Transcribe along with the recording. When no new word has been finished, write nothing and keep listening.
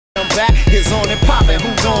back is on and poppin',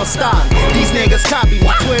 who gon' stop? These niggas copy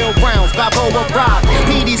my 12 rounds, Balboa rock.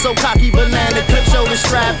 Peedy so cocky, banana clip, shoulder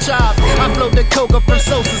strap chop. I float the coca from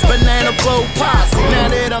Sosa's banana boat pops. Now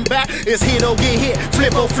that I'm back, it's hit or get hit,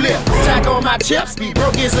 flip or flip. Tack on my chips, be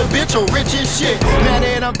broke as a bitch or rich as shit. Now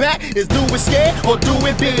that I'm back, it's do it scared or do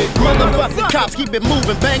it big. Motherfucking cops keep it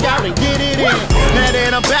moving, bang out and get it in. Now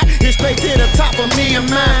that I'm back, it's straight to the top of me and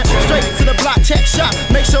mine. Straight to the block, check shop,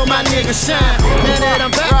 make sure my niggas shine. Now that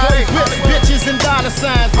I'm back, cause whips, bitches and dollar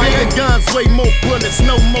signs. Bigger guns, way more bullets,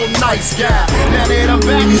 no more nice guy. Now that I'm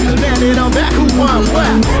back, who won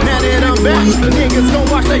what? Now that I'm back, niggas gon'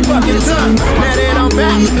 watch they fucking tongue. Now that I'm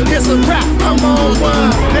back, it's a rap, I'm on one.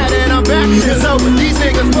 Now that I'm back, it's over, these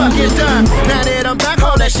niggas fucking done. Now that I'm back,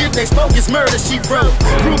 all that shit they spoke is murder, she wrote.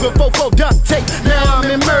 Ruger 4-4 duct tape, now I'm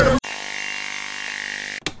in murder.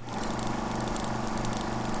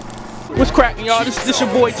 What's cracking, y'all? This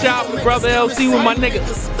your boy Choppa, brother LC with my nigga,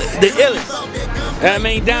 the illest. I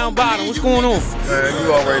mean, down bottom. What's going on? Man,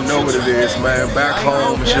 you already know what it is, man. Back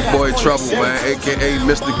home, it's your boy Trouble, man, aka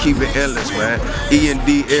Mr. Keep It Endless, man.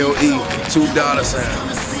 ENDLE, $2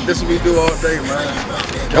 sign. This what we do all day,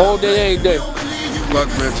 man. All day, every day. Fuck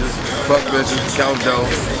bitches, count dough,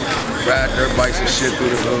 ride dirt bikes and shit through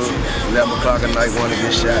the hood. 11 o'clock at night, wanna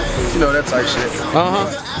get shot. You know, that type shit.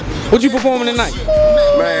 What you performing tonight?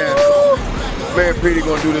 Man, Peedy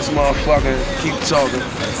gonna do this motherfucker, keep talking.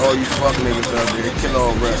 All you fuck niggas out there, kill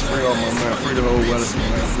all rest, free all my man, free the whole relative,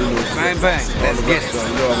 man. Bang bang, let's get it.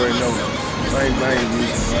 You already know that. Bang bang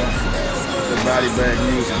music, man. The body bag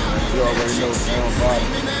music, you already know. Down bottom,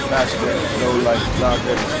 flashback, you know, like block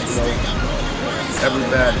that, you know.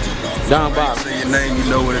 Everybody. Down bottom. Say your name, you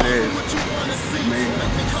know what it is. Man.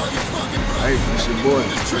 Hey, it's your boy,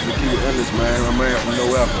 Mr. Keep It Endless, man. My man from No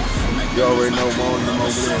Effort. You already know more than them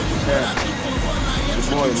over there. It's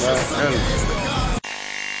your boy, man.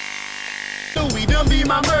 Louis, them be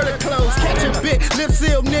my murder clothes. Catch a bit, lip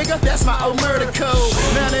seal nigga, that's my old murder code.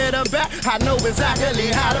 Now that I'm back, I know exactly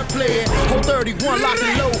how to play it. Whole 31 lock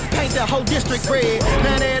and load, paint the whole district red.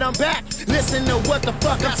 Now that I'm back, listen to what the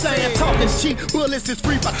fuck I'm saying. Talking's cheap, bullets is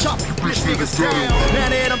free, but chop you rich niggas down. Now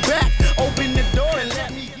that I'm back, open the door and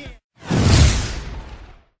let me get.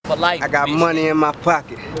 For life, I got money in my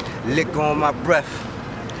pocket, liquor on my breath.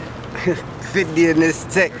 50 in this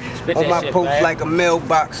tech, on my post like a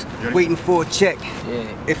mailbox, waiting for a check.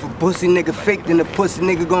 If a pussy nigga fake, then the pussy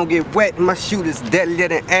nigga gon' get wet. My shooters deadlier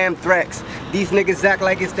than anthrax. These niggas act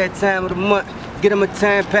like it's that time of the month. Get them a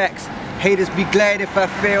 10 packs. Haters be glad if I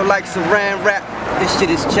fail like saran wrap. This shit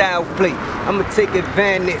is child play. I'ma take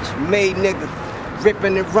advantage, made nigga.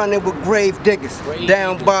 Ripping and running with grave diggers.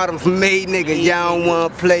 Down bottoms, made nigga. Y'all don't wanna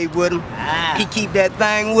play with him. He keep that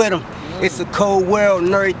thing with him. It's a cold world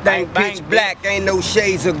and everything pitch black. Ain't no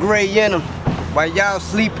shades of gray in them. While y'all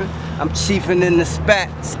sleeping, I'm chiefing in the spot.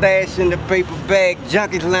 Stash in the paper bag.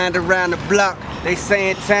 Junkies lined around the block. They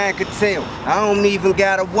saying time could tell. I don't even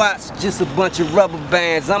got a watch. Just a bunch of rubber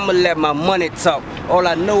bands. I'ma let my money talk. All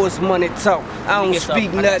I know is money talk. I don't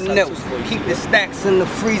speak nothing else. Keep the stacks in the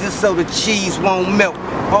freezer so the cheese won't melt.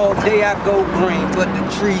 All day I go green, but the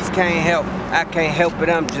trees can't help. I can't help it,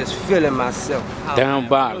 I'm just feeling myself. Down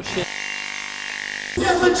bottom.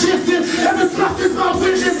 Never shifting, every block is my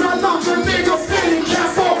witness. I knock a nigga fitting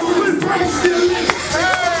cap off with his brain still lit.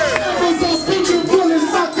 Never so speaking bullets,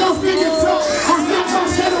 I don't speak it talk. I snap my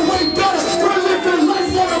shit away better, we're living life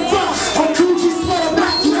on the block. I'm Gucci sweater,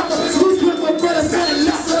 back leather, who's with my brother, better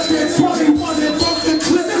lesser than 21 and both the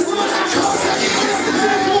clip. That's what I call second guessing.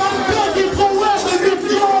 I'm begging forever if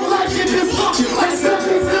you don't like it, then fuck it. Like 7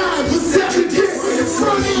 times, but 7 gets in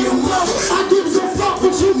front of your mother. I give a fuck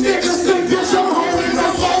with you niggas, think bitch, I'm home.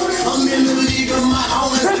 I'm in the league of my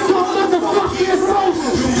own. That's my motherfucking soul.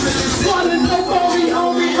 You really swallowing nobody,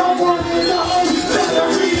 homie. I'm one in the home. Better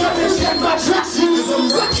read up and check my track shoes. I'm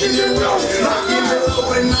rocking and rolling, rocking and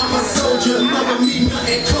low, and I'm a soldier. Never meet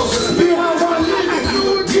nothing closer. Behind my living, you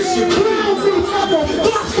would get your clown, you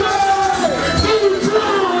motherfucker. You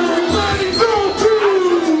blind, money go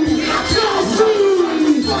through. Go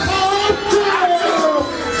through. Oh, girl.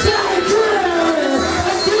 Say girl.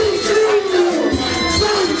 I need you.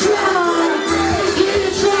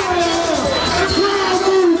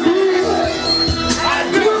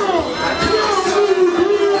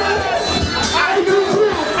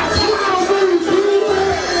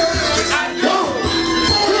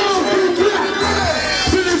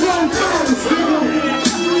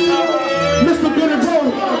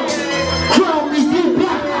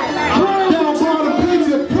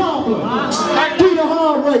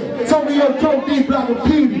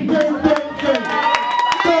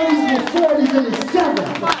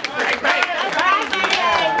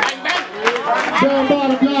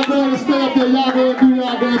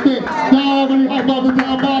 really hype about the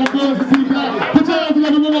down bottom boys to see black. Put your hands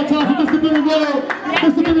together one more time for Mr. Billy World.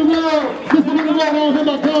 Mr. Billy World. Mr. Billy World, I don't hear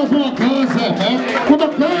my guns. Where my guns at, man? Where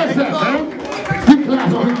my guns at, man? We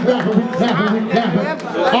clapping, we clapping, we clapping, we clapping.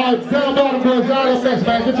 All right, down bottom boys, y'all up next,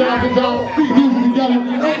 man. Get y'all music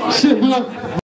together. Shit, man.